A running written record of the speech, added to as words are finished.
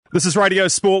This is Radio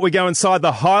Sport. We go inside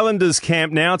the Highlanders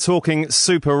camp now, talking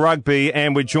Super Rugby,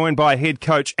 and we're joined by head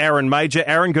coach Aaron Mauger.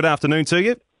 Aaron, good afternoon to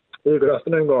you. Yeah, good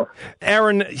afternoon, guys.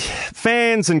 Aaron,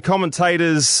 fans and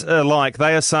commentators alike,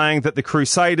 they are saying that the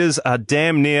Crusaders are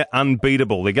damn near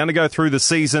unbeatable. They're going to go through the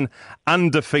season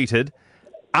undefeated.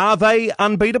 Are they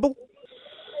unbeatable?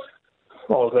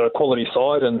 Well, they're a quality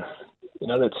side, and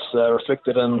that's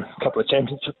reflected in a couple of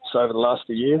championships over the last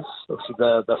few years. Obviously,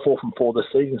 they're 4 from 4 this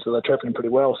season, so they're travelling pretty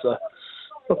well. So,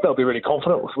 look, they'll be really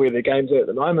confident with where their game's at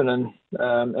the moment,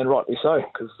 and rightly so,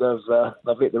 because they've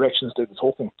let the directions do the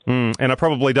talking. And I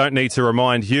probably don't need to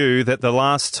remind you that the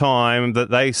last time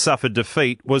that they suffered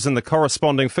defeat was in the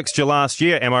corresponding fixture last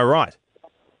year. Am I right?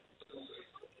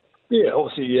 Yeah,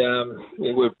 obviously,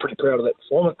 we're pretty proud of that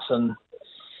performance, and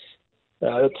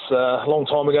it's a long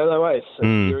time ago, though, eh? It's a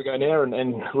year ago now,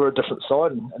 and we're a different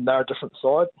side, and they're a different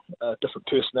side, different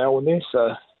personnel in there.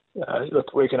 So,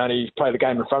 look, we can only play the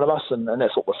game in front of us, and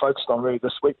that's what we're focused on really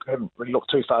this week. We haven't really looked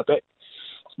too far back.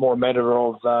 It's more a matter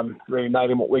of really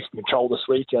nailing what we can control this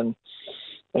week and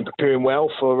preparing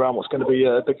well for what's going to be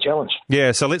a big challenge.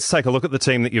 Yeah, so let's take a look at the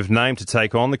team that you've named to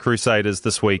take on the Crusaders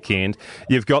this weekend.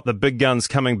 You've got the big guns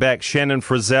coming back, Shannon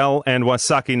Frizzell and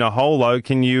Waisake Naholo.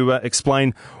 Can you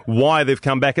explain why they've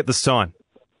come back at this time?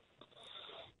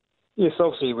 Yes,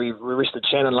 obviously we rested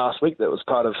Shannon last week. That was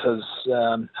part of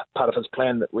his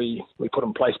plan that we put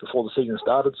in place before the season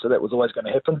started, so that was always going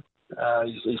to happen.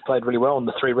 He's played really well in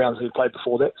the 3 rounds he played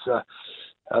before that, so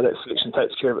that selection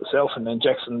takes care of itself. And then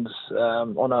Jackson's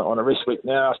on a rest week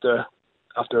now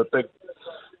after a big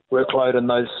workload in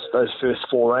those first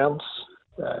 4 rounds.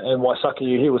 And Waisake,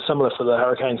 he was similar for the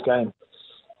Hurricanes game,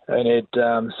 and had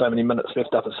so many minutes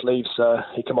left up his sleeve, so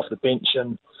he came off the bench.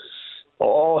 And I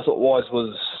thought Wise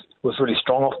was really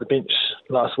strong off the bench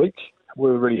last week. We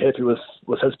were really happy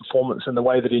with his performance and the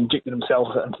way that he injected himself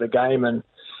into the game, and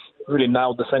really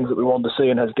nailed the things that we wanted to see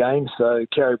in his game. So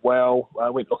carried well,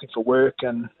 went looking for work,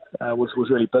 and was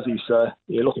really busy. So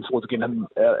yeah, looking forward to getting him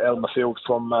out on the field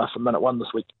from minute 1 this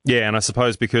week. Yeah, and I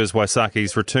suppose because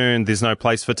Waisake's returned, there's no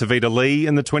place for Tavita Lee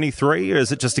in the 23, or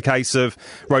is it just a case of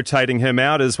rotating him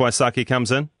out as Waisake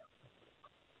comes in?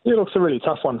 Yeah, look, it's a really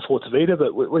tough one for Tavita,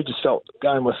 but we just felt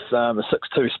going with a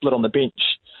 6-2 split on the bench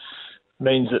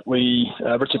means that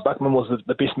Richard Buckman was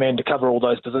the best man to cover all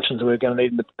those positions we were going to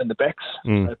need in the backs.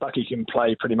 Bucky can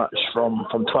play pretty much from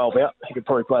 12 out. He could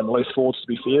probably play in the loose forwards, to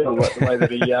be fair, the way that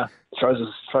he throws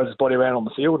his body around on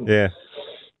the field. Yeah.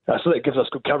 So that gives us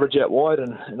good coverage out wide,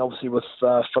 and obviously with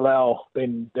Folau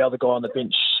being the other guy on the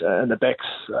bench in the backs,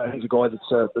 he's a guy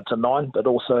that's a 9, but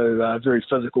also very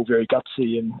physical, very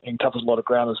gutsy, and covers a lot of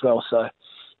ground as well. So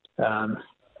I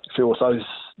feel with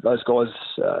those guys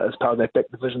as part of that back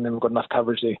division, then we've got enough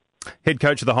coverage there. Head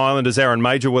coach of the Highlanders, Aaron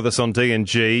Mauger, with us on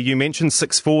D&G. You mentioned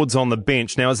 6 forwards on the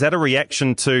bench. Now, is that a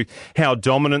reaction to how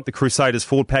dominant the Crusaders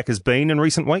forward pack has been in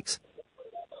recent weeks?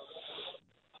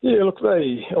 Yeah, look,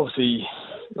 they obviously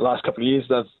the last couple of years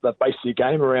they've based their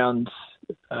game around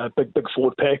big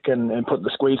forward pack and putting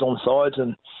the squeeze on sides,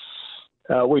 and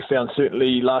we found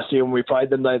certainly last year when we played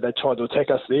them, they tried to attack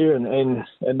us there, and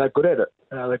they're good at it.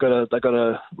 They got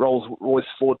a Rolls-Royce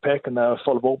forward pack, and they're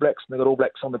full of All Blacks, and they've got All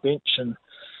Blacks on the bench, and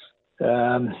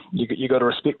you got to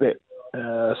respect that.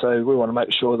 So we want to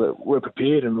make sure that we're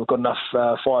prepared and we've got enough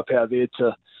firepower there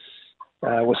to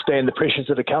withstand the pressures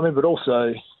that are coming, but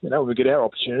also, when we get our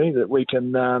opportunity, that we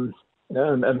can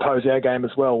impose our game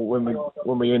as well when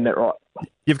we earn that right.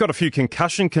 You've got a few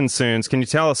concussion concerns. Can you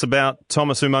tell us about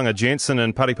Thomas Umaga Jensen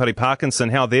and Paripari Parkinson,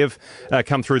 how they've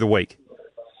come through the week?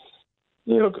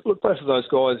 Yeah, look, both of those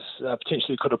guys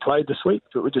potentially could have played this week,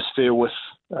 but we just feel with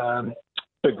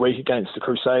big week against the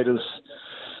Crusaders,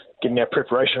 getting our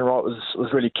preparation right was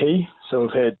really key. So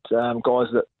we've had guys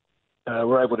that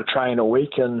were able to train all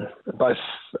week, and both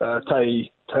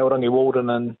Taorangi Walden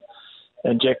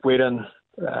and Jack Wedden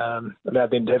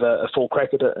allowed them to have a full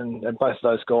crack at it, and both of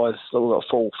those guys have got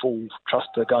full trust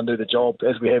to go and do the job,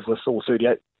 as we have with all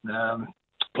 38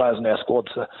 players in our squad.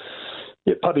 So,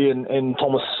 yeah, Puddy and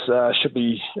Thomas should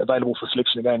be available for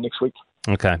selection again next week.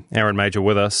 Okay, Aaron Mauger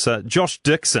with us. Josh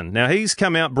Dixon. Now, he's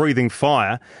come out breathing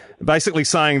fire, basically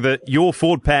saying that your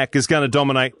forward pack is going to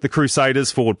dominate the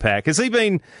Crusaders' forward pack. Has he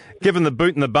been given the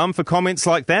boot in the bum for comments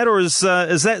like that, or is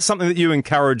that something that you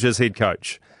encourage as head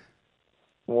coach?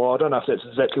 Well, I don't know if that's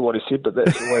exactly what he said, but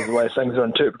that's always the way things are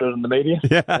interpreted in the media.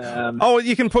 Yeah.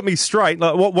 You can put me straight.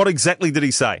 Like, what exactly did he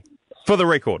say, for the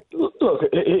record? Look,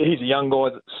 he's a young guy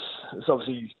that's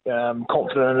obviously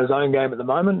confident in his own game at the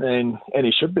moment, and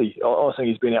he should be. I think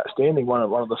he's been outstanding, one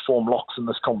of the form locks in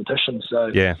this competition. So,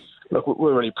 yeah. Look,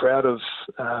 we're really proud of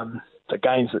the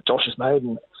gains that Josh has made,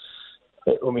 and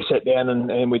when we sat down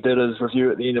and we did his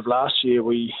review at the end of last year,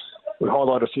 we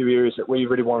highlighted a few areas that we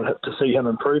really wanted to see him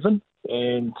improving.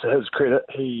 And to his credit,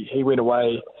 he went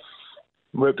away,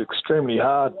 worked extremely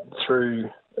hard through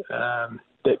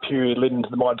that period leading into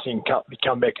the Mitre 10 Cup. He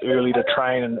come back early to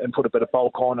train and put a bit of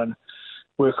bulk on and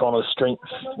work on his strength.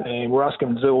 And we're asking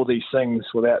him to do all these things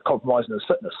without compromising his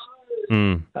fitness.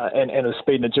 And his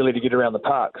speed and agility to get around the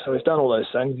park. So he's done all those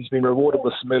things. He's been rewarded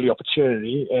with some early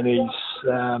opportunity, and he's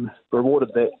rewarded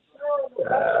that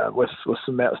with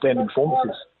some outstanding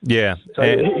performances. Yeah. So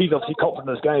he's obviously confident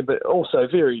in his game, but also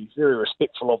very, very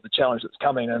respectful of the challenge that's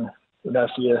coming. And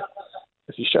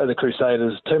if you show the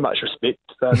Crusaders too much respect,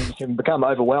 then you can become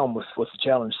overwhelmed with the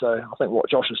challenge. So I think what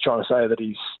Josh is trying to say that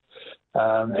he's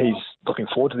looking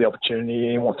forward to the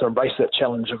opportunity and wants to embrace that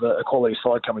challenge of a quality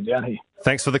side coming down here.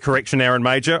 Thanks for the correction, Aaron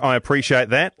Mauger. I appreciate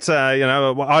that. I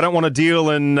don't want to deal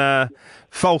in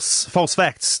false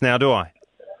facts now, do I?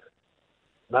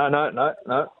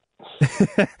 No.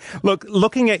 Look,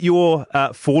 looking at your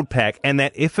forward pack and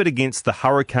that effort against the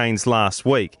Hurricanes last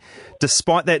week,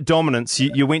 despite that dominance,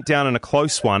 you went down in a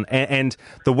close one, and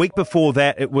the week before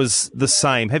that it was the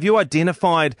same. Have you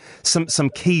identified some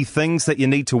key things that you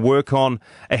need to work on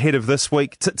ahead of this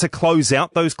week to close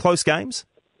out those close games?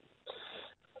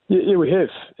 Yeah, we have.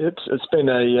 It's been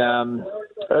a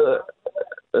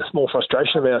small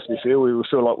frustration of ours, we feel. We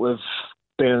feel like we've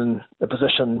been in a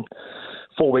position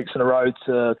 4 weeks in a row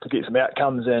to get some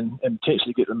outcomes and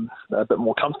potentially get them a bit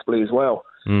more comfortably as well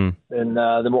than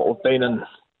what we've been in.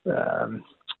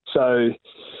 So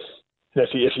if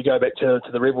you go back to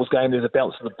the Rebels game, there's a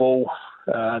bounce of the ball.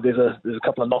 There's a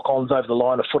couple of knock-ons over the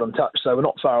line, a foot and touch, so we're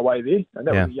not far away there. And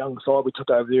that was a young side we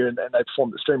took over there, and they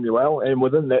performed extremely well. And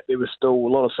within that, there was still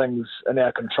a lot of things in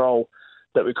our control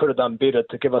that we could have done better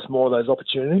to give us more of those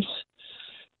opportunities.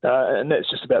 And that's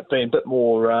just about being a bit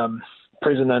more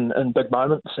present in big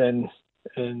moments and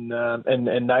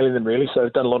nailing them, really. So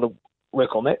we've done a lot of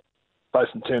work on that, both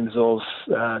in terms of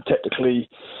tactically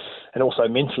and also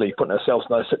mentally, putting ourselves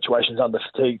in those situations under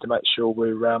fatigue to make sure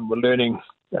we're learning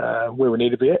where we need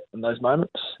to be at in those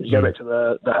moments. You go back to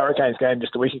the Hurricanes game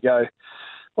just a week ago,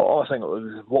 I think it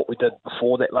was what we did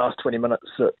before that last 20 minutes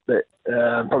that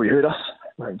probably hurt us.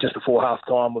 Just before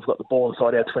half-time, we've got the ball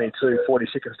inside our 22, 40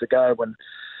 seconds to go, and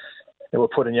we're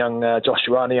putting young Josh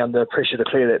Ioane under pressure to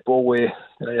clear that ball where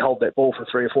you hold that ball for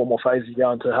 3 or 4 more phases, you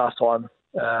go into half-time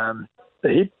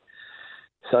ahead.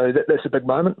 So that's a big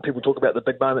moment. People talk about the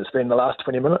big moments being the last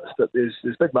 20 minutes, but there's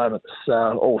big moments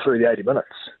all through the 80 minutes.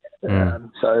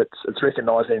 So it's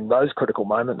recognising those critical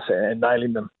moments and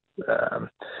nailing them.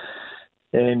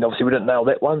 And obviously we didn't nail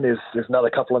that one. There's another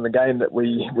couple in the game that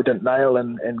we didn't nail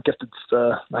and gifted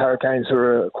the Hurricanes, who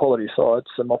are a quality side,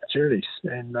 some opportunities,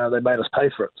 and they made us pay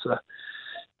for it. So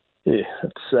yeah,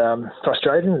 it's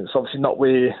frustrating. It's obviously not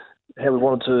how we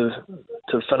wanted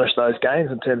to finish those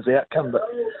games in terms of the outcome,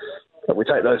 but we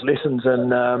take those lessons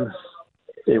and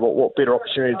what better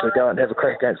opportunity to go out and have a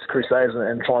crack against the Crusaders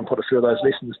and try and put a few of those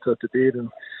lessons to bed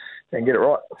and get it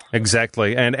right.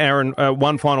 Exactly. And Aaron,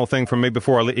 one final thing from me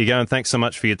before I let you go, and thanks so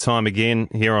much for your time again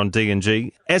here on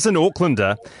D&G. As an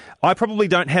Aucklander, I probably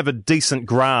don't have a decent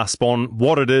grasp on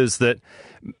what it is that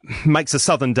makes a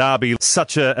Southern Derby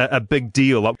such a big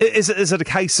deal. Is it a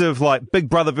case of like big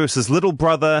brother versus little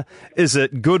brother? Is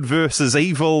it good versus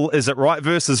evil? Is it right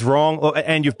versus wrong?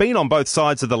 And you've been on both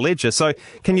sides of the ledger. So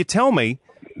can you tell me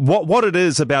what it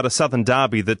is about a Southern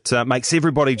Derby that makes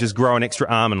everybody just grow an extra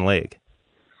arm and leg?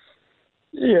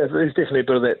 Yeah, there's definitely a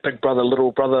bit of that big brother,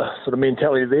 little brother sort of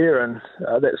mentality there, and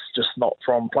that's just not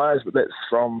from players, but that's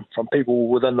from people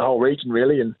within the whole region,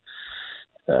 really. And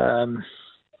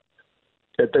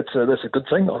that's a good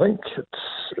thing, I think.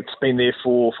 It's been there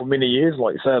for many years.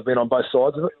 Like you say, I've been on both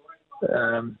sides of it.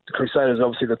 The Crusaders are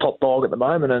obviously the top dog at the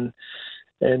moment,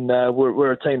 and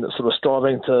we're a team that's sort of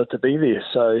striving to be there.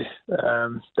 So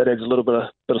that adds a little bit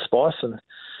of spice. And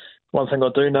one thing I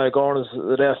do know, Goran, is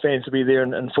that our fans will be there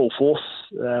in full force,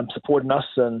 supporting us,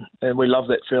 and we love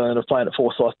that feeling of playing at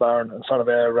Forsyth Bar in front of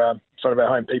our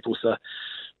home people. So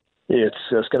yeah,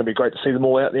 it's going to be great to see them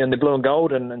all out there in the blue and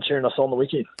gold and cheering us on the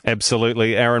weekend.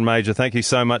 Absolutely. Aaron Mauger, thank you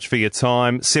so much for your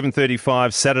time.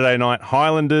 7:35 Saturday night,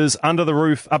 Highlanders under the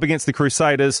roof up against the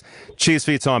Crusaders. Cheers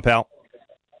for your time, pal.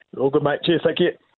 All good, mate. Cheers. Thank you.